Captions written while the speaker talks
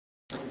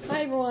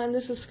Hi everyone,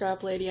 this is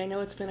Scrap Lady. I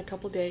know it's been a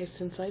couple days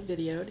since I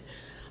videoed,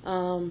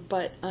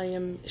 but I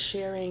am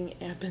sharing.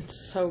 I've been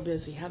so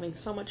busy, having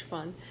so much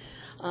fun.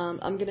 I'm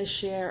going to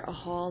share a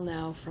haul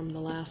now from the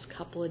last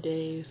couple of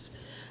days.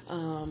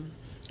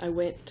 I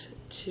went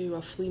to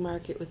a flea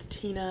market with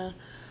Tina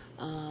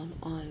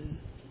on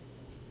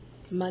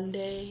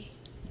Monday,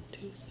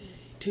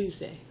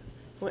 Tuesday.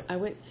 I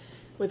went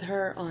with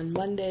her on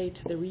Monday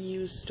to the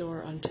reuse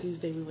store. On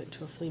Tuesday we went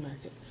to a flea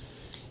market.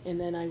 And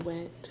then I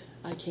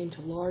came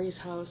to Laurie's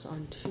house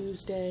on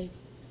Tuesday,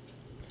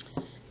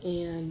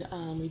 and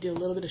we did a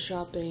little bit of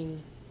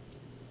shopping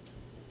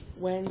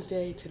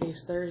Wednesday.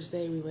 Today's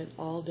Thursday. We went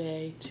all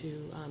day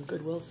to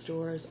Goodwill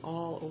stores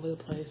all over the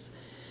place.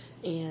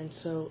 And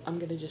so I'm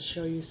going to just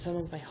show you some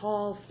of my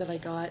hauls that I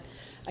got.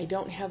 I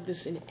don't have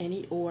this in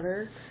any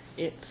order.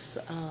 It's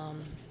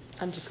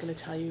I'm just going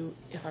to tell you,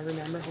 if I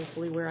remember,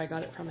 hopefully, where I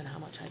got it from and how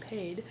much I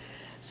paid.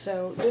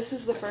 So this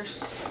is the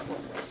first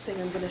thing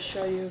I'm going to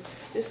show you.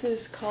 This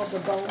is called the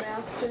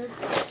Bowmaster,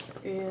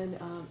 and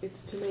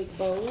it's to make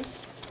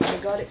bows. I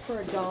got it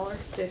for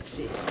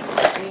 $1.50,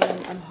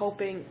 and I'm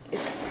hoping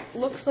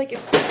looks like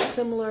it's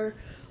similar,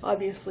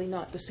 obviously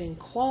not the same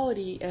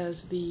quality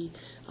as the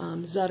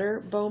Zutter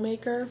bow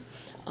maker,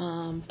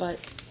 but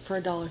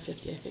for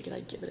 $1.50 I figured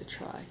I'd give it a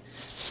try.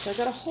 So I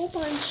got a whole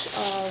bunch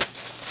of,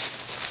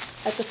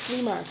 at the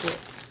flea market,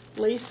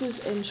 laces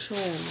and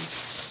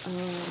trims.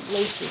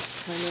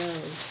 Laces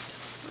primarily,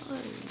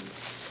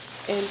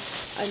 tons. And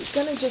I'm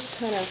going to just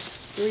kind of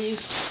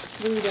breeze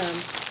through them.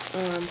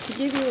 To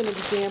give you an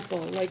example,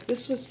 like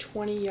this was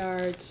 20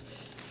 yards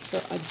for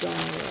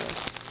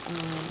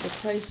 $1. The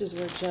prices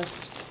were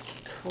just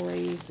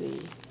crazy.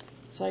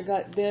 So I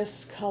got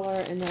this color,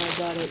 and then I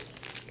got it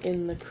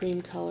in the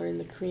cream color. And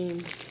the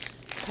cream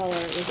color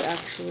was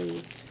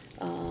actually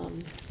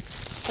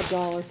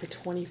 $1 for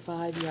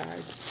 25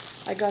 yards.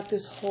 I got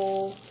this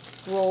whole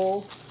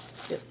roll.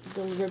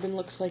 The ribbon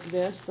looks like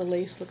this, the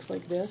lace looks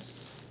like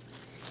this,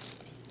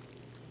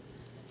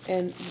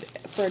 and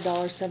for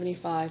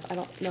 $1.75. I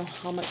don't know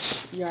how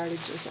much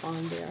yardage is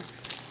on there.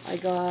 I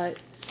got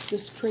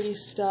this pretty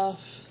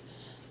stuff,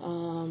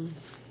 3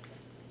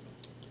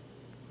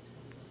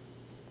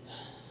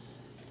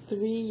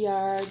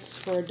 yards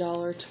for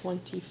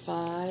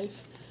 $1.25,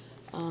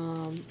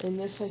 and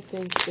this I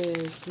think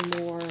is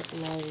more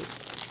like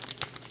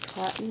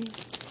cotton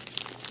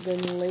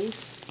than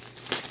lace.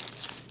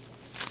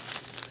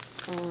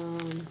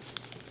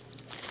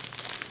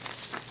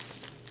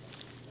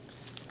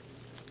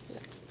 Yeah.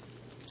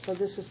 So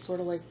this is sort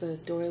of like the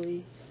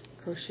doily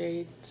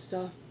crocheted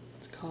stuff.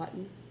 It's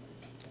cotton.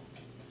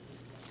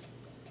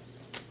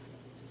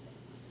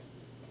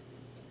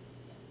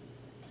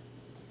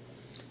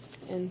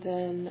 And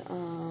then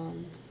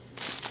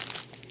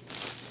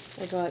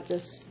I got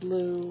this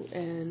blue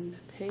and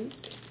pink,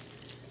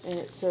 and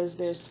it says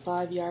there's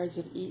 5 yards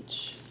of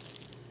each,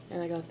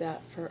 and I got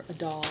that for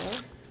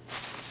 $1.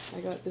 I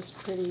got this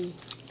pretty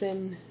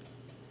thin, you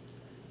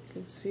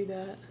can see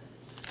that,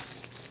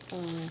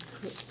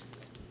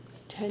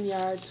 10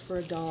 yards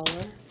for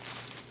 $1.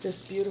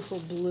 This beautiful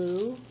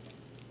blue,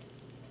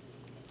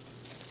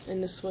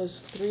 and this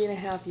was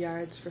 3.5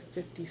 yards for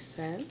 50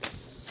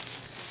 cents.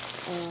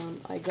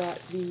 I got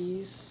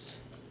these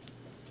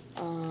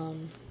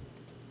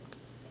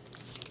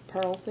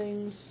pearl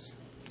things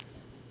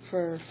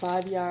for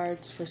 5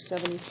 yards for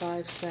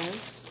 75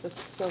 cents.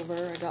 That's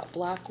silver. I got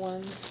black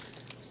ones,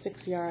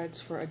 6 yards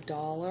for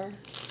 $1.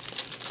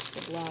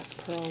 The black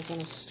pearls on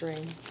a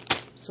string,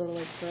 sort of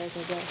like pearls,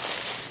 I guess.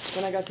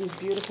 Then I got these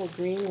beautiful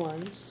green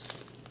ones,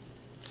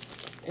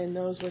 and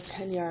those were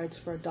 10 yards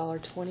for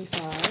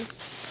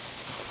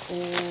 $1.25.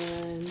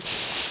 And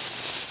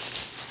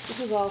this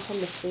is all from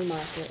the flea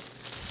market.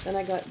 Then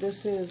I got,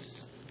 this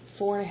is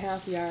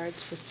 4.5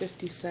 yards for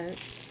 50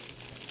 cents.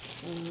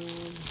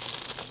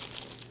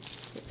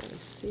 Can't really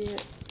see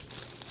it.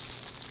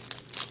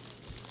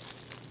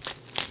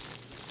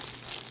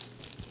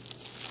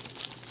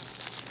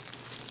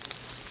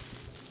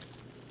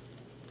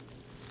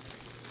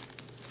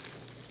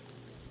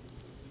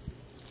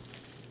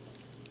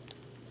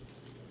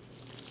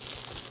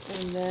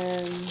 And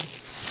then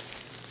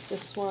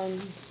this one,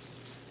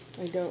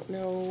 I don't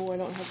know, I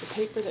don't have the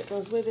paper that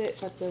goes with it,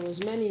 but there was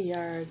many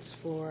yards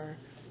for,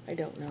 I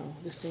don't know,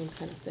 the same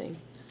kind of thing,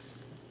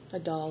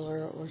 $1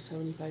 or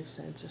 75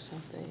 cents or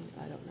something,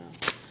 I don't know.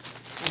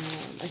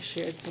 I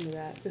shared some of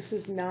that. This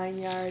is 9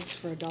 yards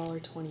for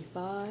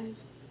 $1.25.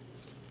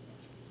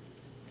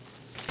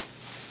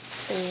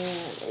 And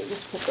I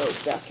just put those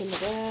back in the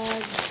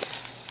bag.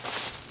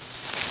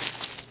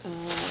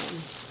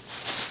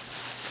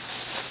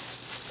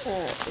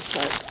 So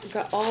I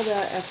got all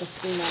that at the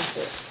flea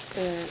market,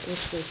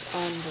 which was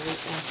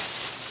unbelievable.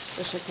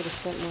 Wish I could have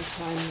spent more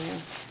time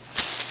there.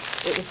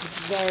 It was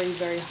very,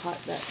 very hot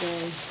that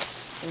day,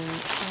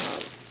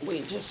 and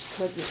we just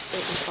couldn't. It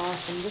was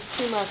awesome. This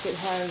flea market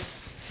has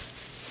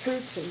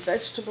fruits and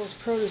vegetables,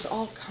 produce,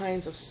 all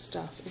kinds of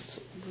stuff. It's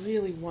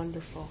really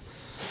wonderful.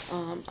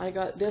 I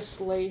got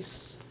this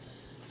lace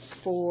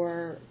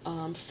for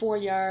 4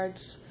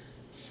 yards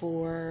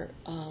for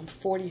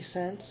 40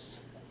 cents.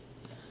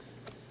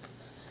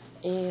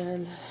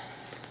 And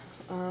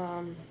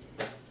then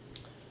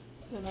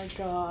I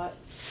got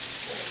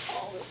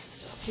all this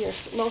stuff here.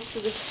 So most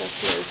of this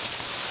stuff here is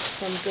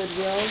from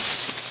Goodwill.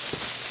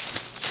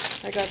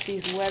 I got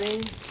these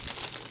wedding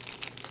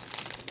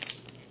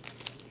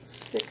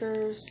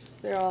stickers.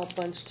 They're all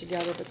bunched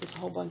together, but there's a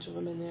whole bunch of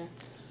them in there.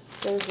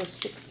 Those were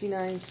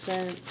 69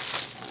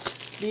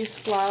 cents. These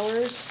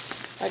flowers,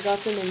 I got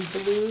them in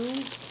blue,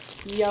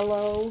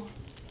 yellow,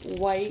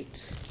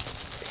 white,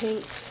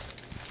 pink.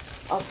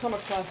 I'll come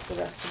across the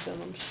rest of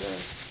them, I'm sure.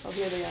 Oh,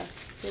 here they are.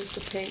 Here's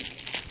the pink.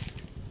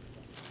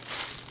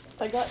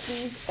 I got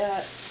these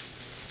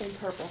in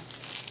purple.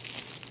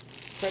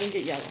 I didn't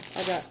get yellow.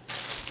 I got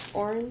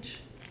orange,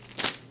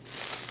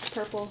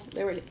 purple.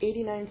 They were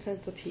 89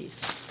 cents a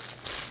piece.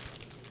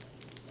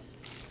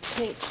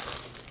 Pink,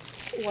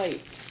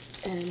 white,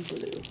 and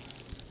blue.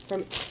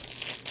 From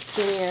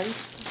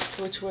Joann's,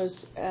 which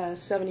was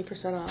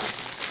 70%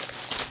 off.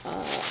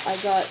 I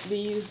got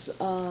these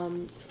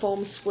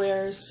foam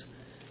squares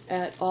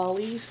at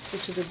Ollie's,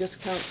 which is a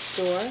discount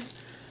store,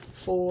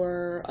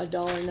 for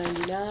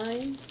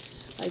 $1.99.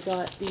 I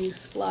got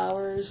these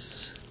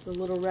flowers, the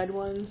little red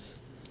ones,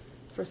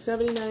 for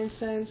 79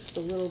 cents,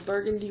 the little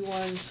burgundy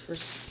ones for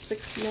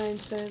 69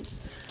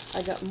 cents.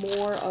 I got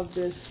more of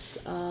this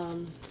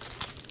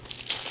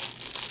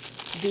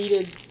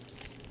beaded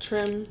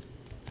trim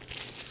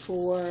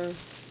for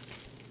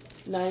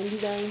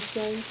 99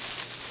 cents.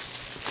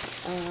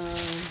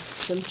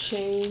 Some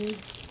chain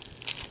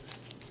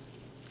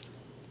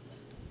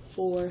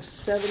for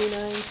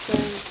 79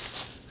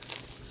 cents.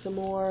 Some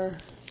more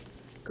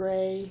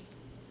gray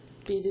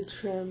beaded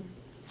trim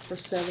for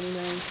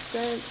 79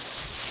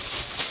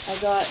 cents. I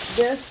got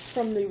this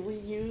from the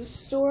reused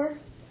store,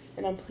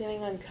 and I'm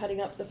planning on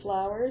cutting up the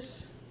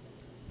flowers.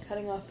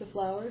 Cutting off the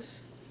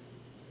flowers.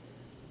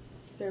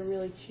 They're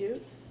really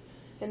cute.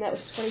 And that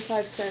was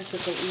 25 cents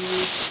at the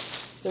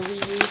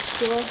reused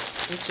store,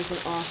 which is an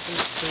awesome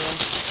store.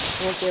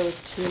 I went there with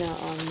Tina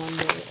on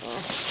Monday. Oh,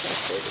 it's my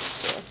favorite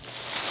store.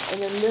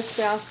 And then this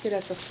basket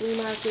at the flea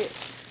market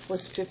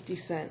was 50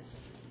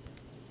 cents,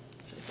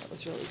 which I thought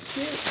was really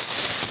cute.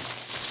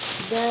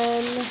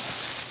 Then,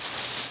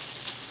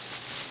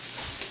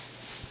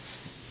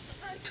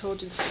 I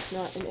told you this is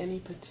not in any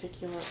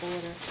particular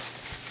order.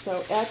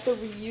 So at the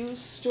reused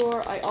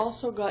store, I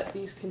also got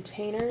these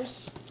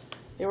containers.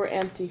 They were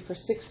empty for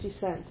 60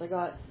 cents. I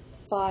got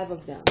 5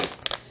 of them.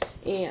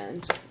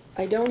 And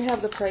I don't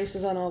have the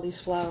prices on all these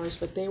flowers,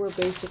 but they were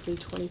basically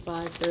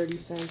 25, 30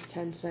 cents,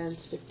 10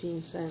 cents,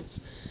 15 cents.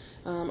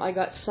 I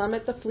got some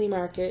at the flea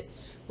market,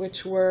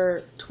 which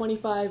were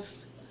 25,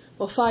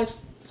 well, five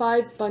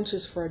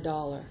bunches for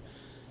 $1.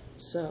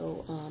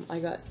 So I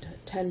got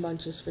 10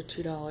 bunches for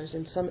 $2,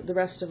 and the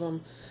rest of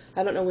them,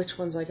 I don't know which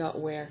ones I got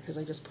where, because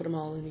I just put them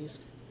all in these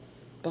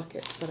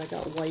buckets, but I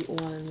got white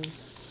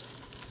ones,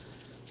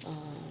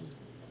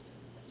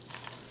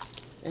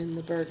 and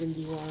the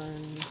burgundy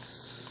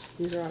ones.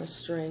 These are on a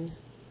string.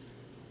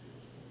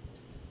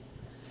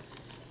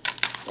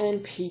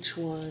 And peach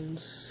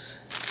ones.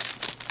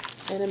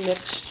 And a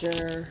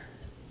mixture.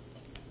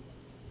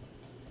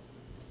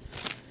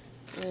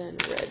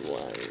 And red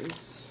ones.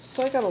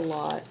 So I got a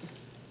lot.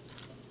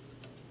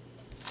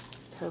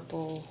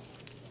 Purple.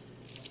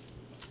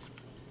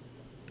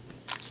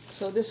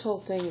 So this whole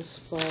thing is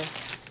full.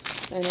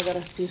 And I got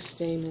a few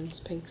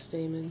stamens, pink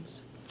stamens.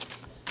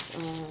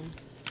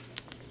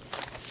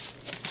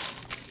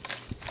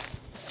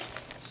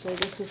 So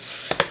this is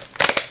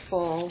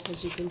full,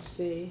 as you can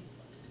see.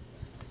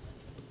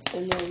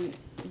 And then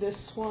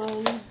this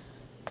one,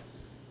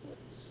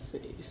 let's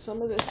see,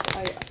 some of this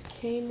I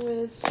came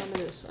with, some of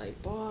this I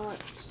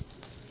bought.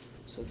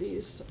 So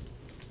these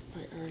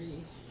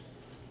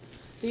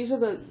these are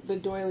the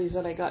doilies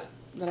that I got,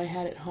 that I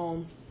had at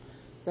home,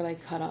 that I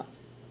cut up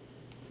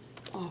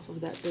off of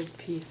that big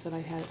piece that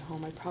I had at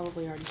home. I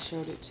probably already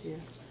showed it to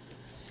you.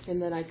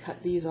 And then I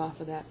cut these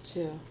off of that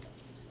too.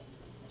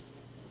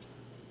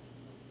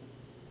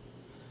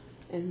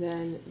 And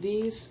then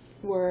these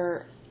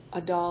were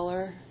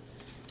 $1,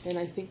 and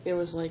I think there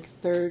was like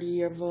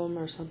 30 of them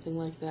or something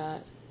like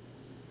that.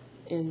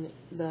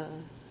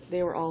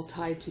 They were all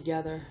tied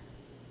together.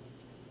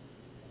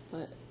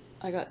 But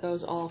I got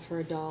those all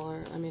for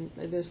 $1. I mean,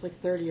 there's like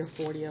 30 or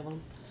 40 of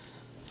them.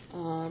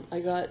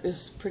 I got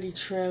this pretty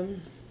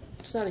trim.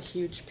 It's not a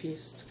huge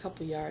piece. It's a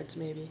couple yards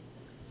maybe.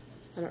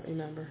 I don't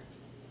remember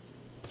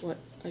what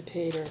I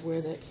paid or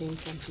where that came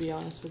from, to be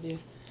honest with you.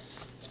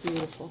 It's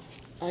beautiful.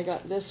 I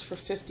got this for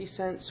 50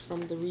 cents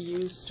from the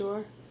reused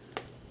store.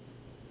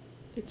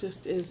 It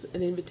just is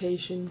an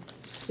invitation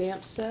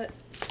stamp set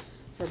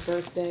for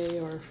birthday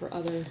or for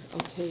other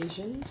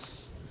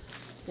occasions.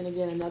 And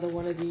again, another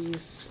one of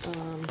these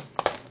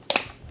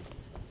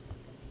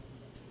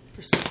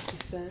for 60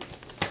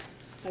 cents.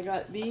 I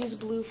got these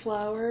blue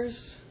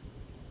flowers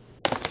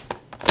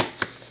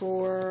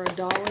for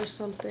 $1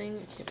 something.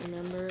 I can't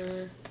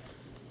remember.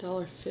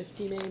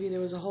 $1.50 maybe. There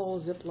was a whole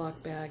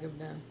Ziploc bag of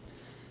them.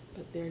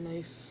 But they're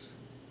nice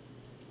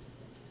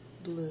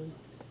blue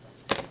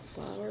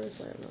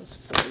flowers. I don't know, it's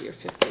 40 or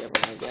 50 of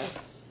them, I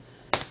guess.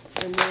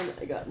 And then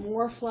I got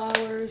more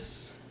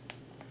flowers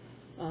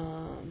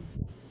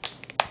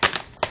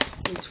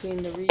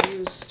between the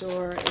reuse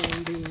store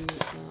and the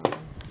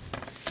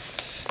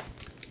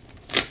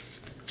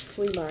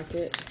flea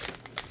market.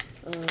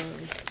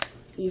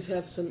 These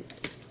have some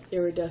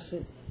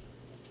iridescent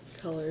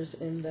colors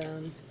in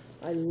them.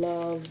 I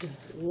loved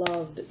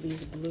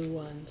these blue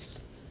ones.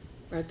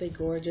 Aren't they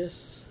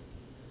gorgeous?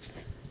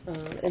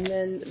 And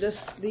then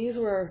these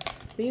are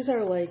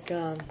like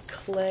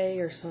clay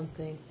or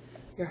something.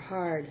 They're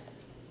hard.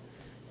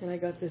 And I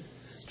got this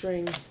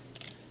string.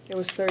 It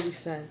was 30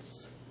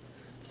 cents.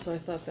 So I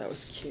thought that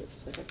was cute.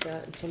 So I got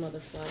that and some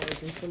other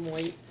flowers and some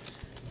white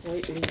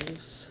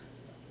leaves.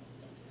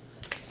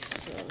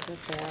 So I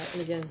got that.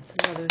 And again,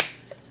 another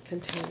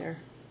container.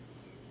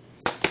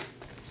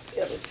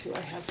 The other two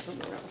I have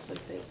somewhere else, I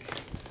think.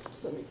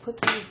 So let me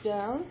put these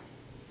down.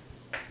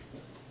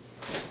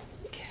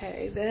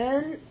 Okay,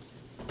 then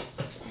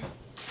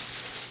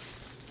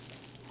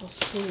I'll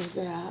save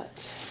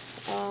that.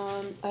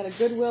 At a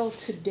Goodwill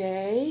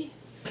today,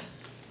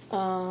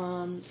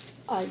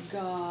 I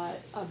got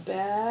a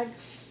bag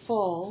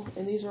full,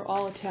 and these were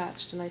all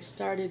attached, and I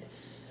started,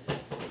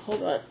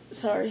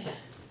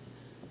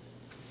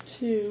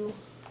 to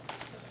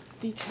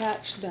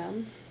detach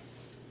them,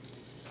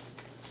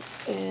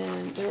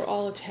 and they were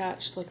all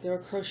attached, like they were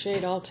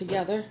crocheted all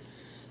together.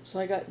 So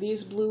I got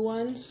these blue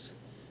ones.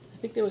 I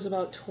think there was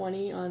about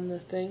 20 on the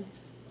thing.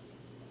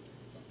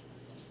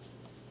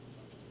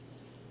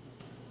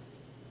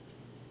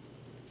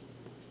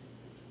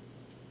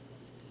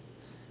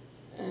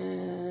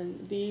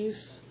 And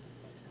these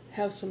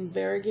have some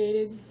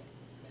variegated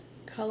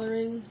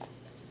coloring.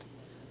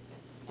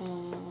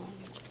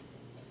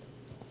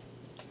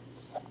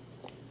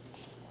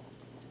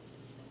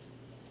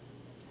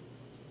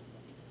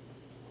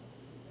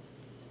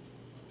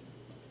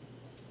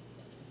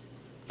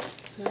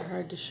 They're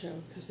hard to show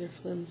because they're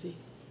flimsy.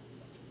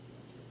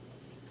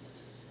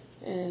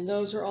 And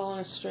those are all on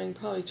a string,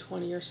 probably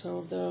 20 or so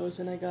of those.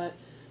 And I got,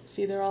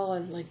 see, they're all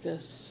on like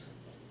this.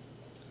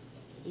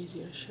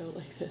 Easier to show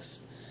like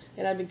this.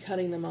 And I've been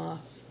cutting them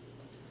off,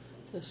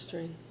 the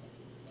string,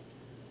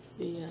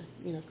 the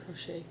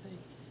crochet thing.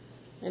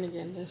 And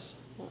again, this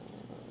 1,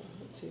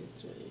 2,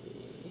 3,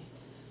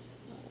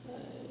 5,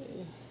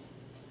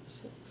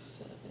 6,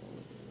 7,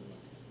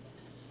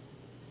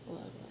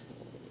 11, 12,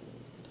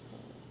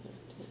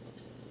 13,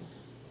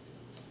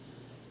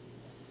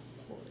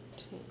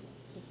 14,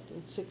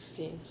 15,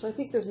 16. So I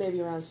think there's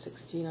maybe around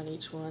 16 on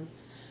each one.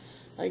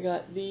 I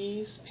got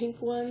these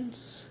pink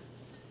ones.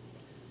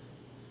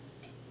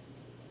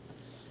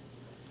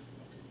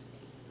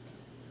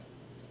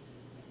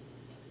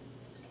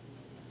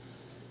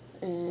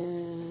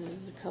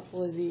 And a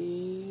couple of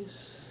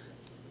these,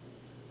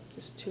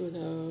 just 2 of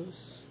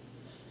those,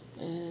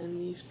 and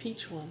these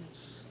peach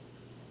ones.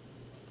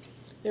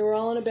 They were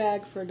all in a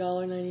bag for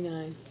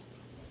 $1.99.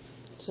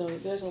 So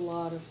there's a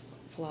lot of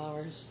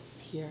flowers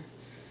here,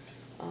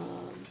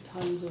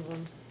 tons of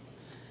them.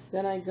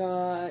 Then I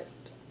got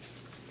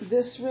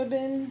this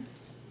ribbon,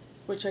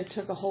 which I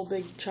took a whole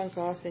big chunk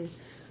off, and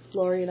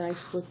Lori and I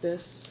split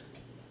this.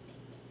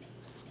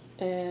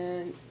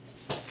 And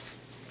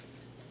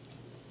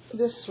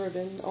this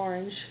ribbon,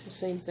 orange, the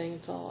same thing,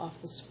 it's all off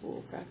the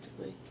spool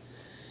practically.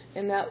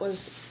 And that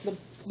was,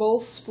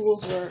 both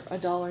spools were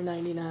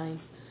 $1.99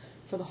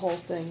 for the whole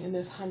thing, and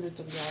there's hundreds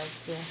of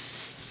yards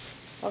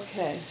there.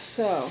 Okay,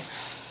 so,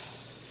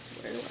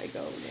 where do I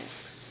go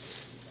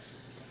next?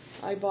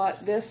 I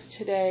bought this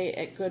today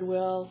at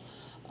Goodwill.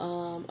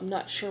 I'm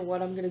not sure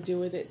what I'm going to do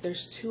with it.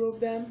 There's 2 of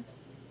them,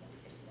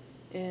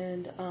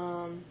 and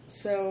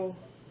so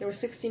there were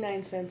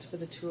 69 cents for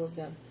the 2 of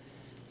them.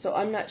 So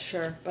I'm not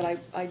sure, but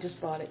I just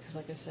bought it because,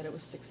 like I said, it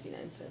was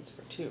 69 cents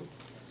for 2,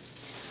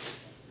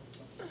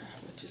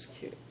 which is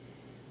cute.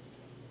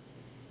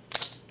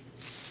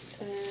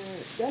 And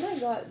then I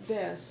got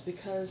this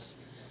because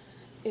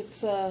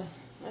it's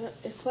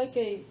like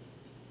you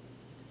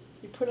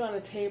put it on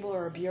a table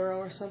or a bureau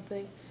or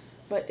something,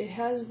 but it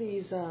has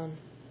these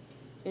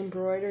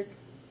embroidered.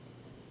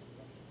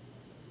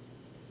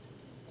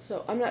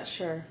 So I'm not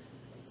sure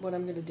what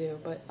I'm going to do,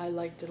 but I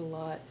liked it a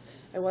lot.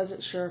 I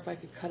wasn't sure if I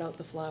could cut out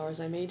the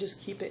flowers. I may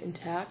just keep it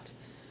intact.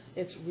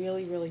 It's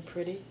really, really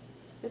pretty.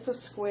 It's a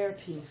square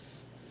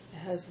piece. It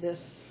has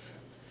this,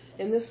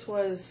 and this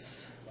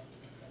was,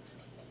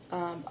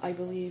 I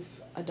believe,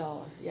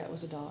 $1. Yeah, it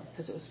was $1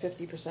 because it was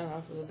 50%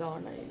 off. It was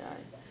 $1.99.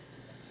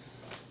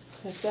 So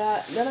I got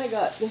that. Then I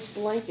got this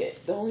blanket.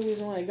 The only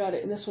reason why I got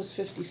it, and this was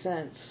 50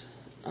 cents,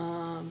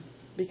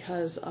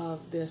 because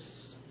of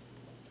this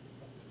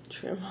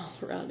trim all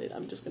around it.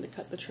 I'm just going to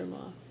cut the trim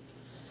off.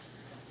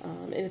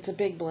 And it's a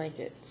big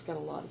blanket. It's got a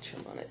lot of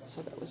trim on it,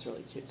 so that was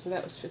really cute. So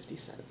that was 50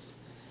 cents.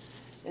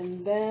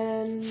 And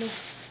then,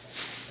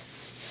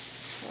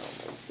 oh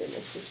my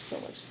goodness, there's so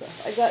much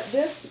stuff. I got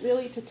this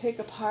really to take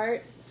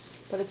apart,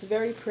 but it's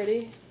very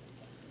pretty.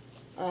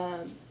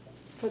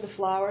 For the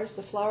flowers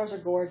are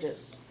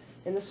gorgeous.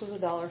 And this was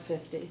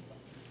 $1.50.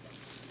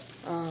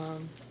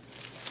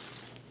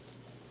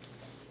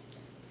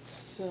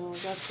 So I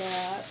got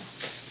that.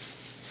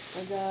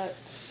 I got,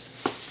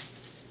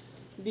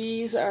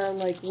 these are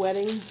like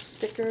wedding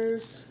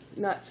stickers,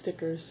 not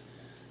stickers,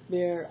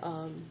 they're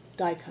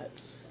die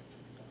cuts.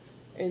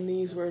 And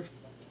these were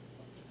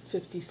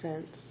 50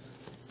 cents.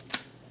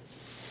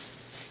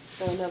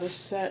 Got another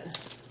set,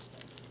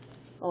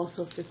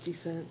 also 50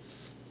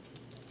 cents.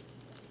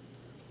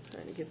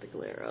 Trying to get the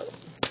glare out.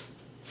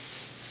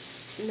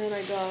 And then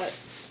I got,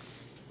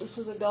 this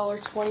was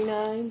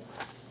 $1.29,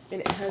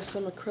 and it has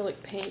some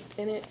acrylic paint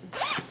in it.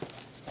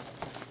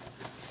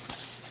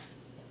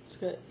 It's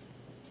got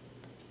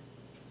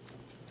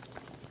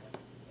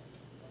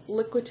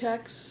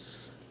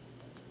Liquitex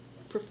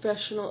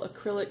Professional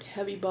Acrylic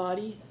Heavy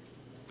Body,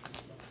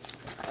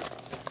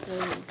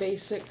 and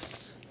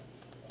Basics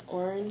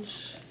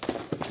Orange,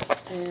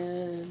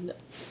 and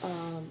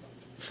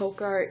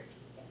Folk Art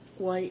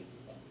White,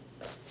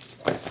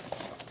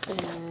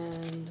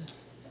 and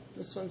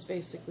this one's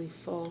basically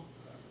full.